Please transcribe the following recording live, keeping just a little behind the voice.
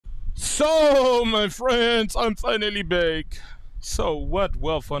So, my friends, I'm finally back. So, what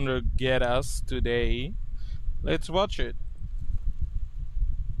Warthunder get us today? Let's watch it.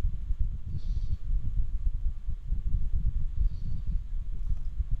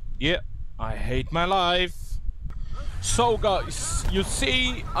 Yeah, I hate my life. So, guys, you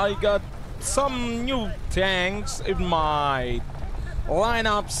see, I got some new tanks in my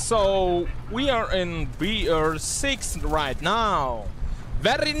lineup. So, we are in BR6 right now.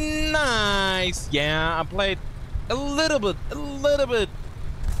 Very nice. Yeah, I played a little bit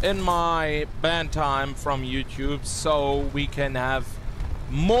in my band time from YouTube, so we can have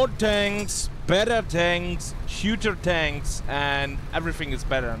more tanks, better tanks, shooter tanks, and everything is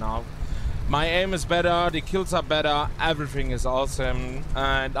better now. My aim is better, the kills are better, everything is awesome,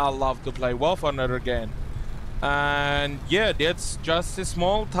 and I love to play Warthunder again. And yeah, that's just a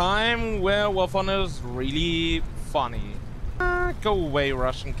small time where Warthunder is really funny. Go away,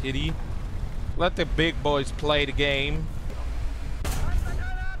 Russian kitty. Let the big boys play the game.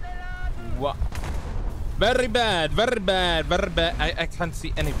 What? Very bad, very bad, very bad. I can't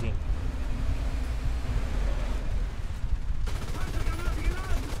see anything.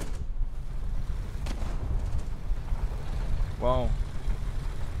 Wow.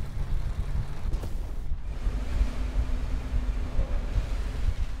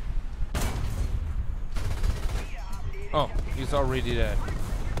 Oh, he's already dead.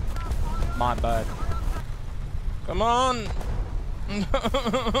 My bad. Come on!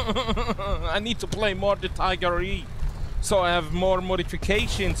 I need to play more the Tiger E, so I have more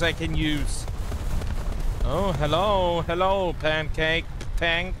modifications I can use. Oh, hello, hello, pancake,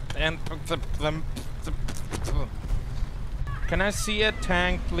 tank, and... Can I see a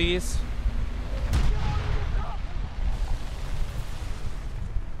tank, please?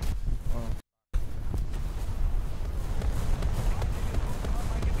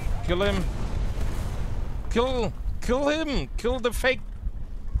 Kill him. Kill him. Kill the fake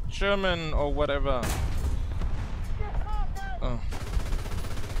German or whatever. Oh.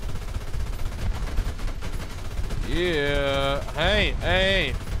 Yeah. Hey,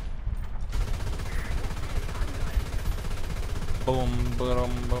 hey. Boom, boom,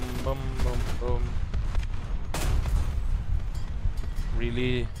 boom, boom, boom, boom.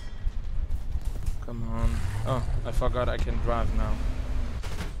 Really? Come on. Oh, I forgot I can drive now.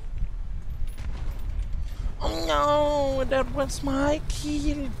 Oh no, that was my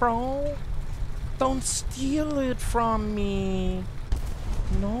kill, bro. Don't steal it from me.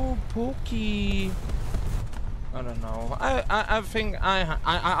 No, Pookie. I don't know. I think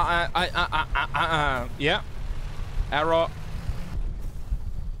yeah. Arrow.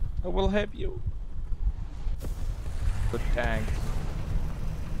 I will help you. Good tank.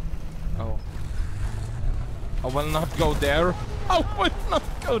 Oh. I will not go there. I will not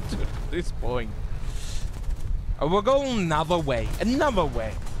go to this point. I will go another way, another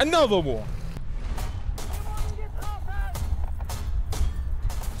way, another one.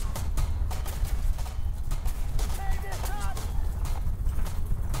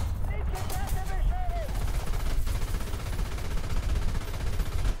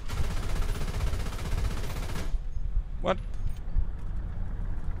 What?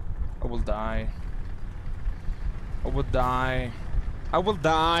 I will die. I will die. I will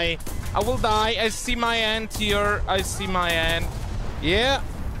die. I will die. I see my end here. I see my end. Yeah.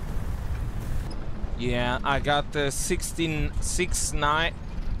 Yeah, I got the 69.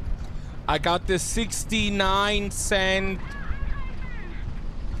 I got the 69-cent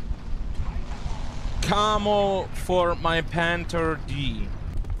camo for my Panther D.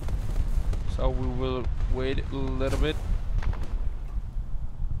 So we will wait a little bit.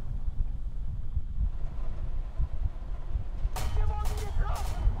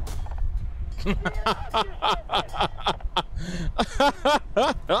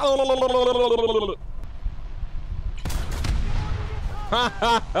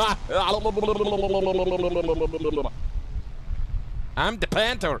 I'm the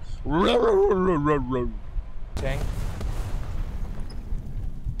Panther. Tank.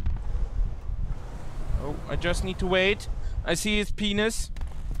 Oh, I just need to wait. I see his penis.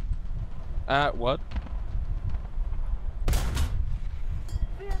 What?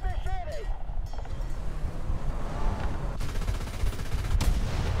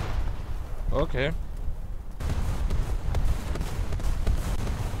 Okay.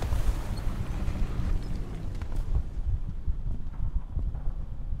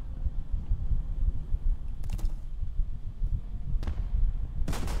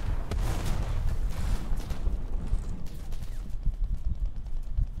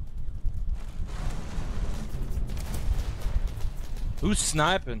 Who's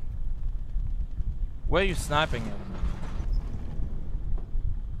sniping? Where are you sniping at?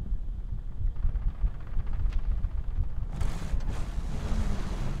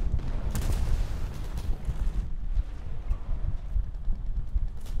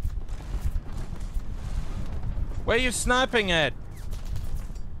 Where are you sniping at?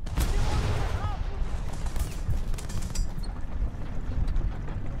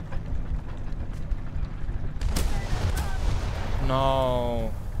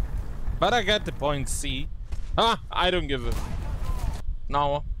 No. But I get the point, C. Ah, I don't give a...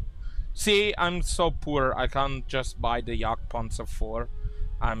 No. See, I'm so poor, I can't just buy the Jagdpanzer 4.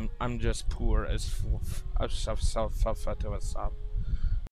 I'm just poor as f...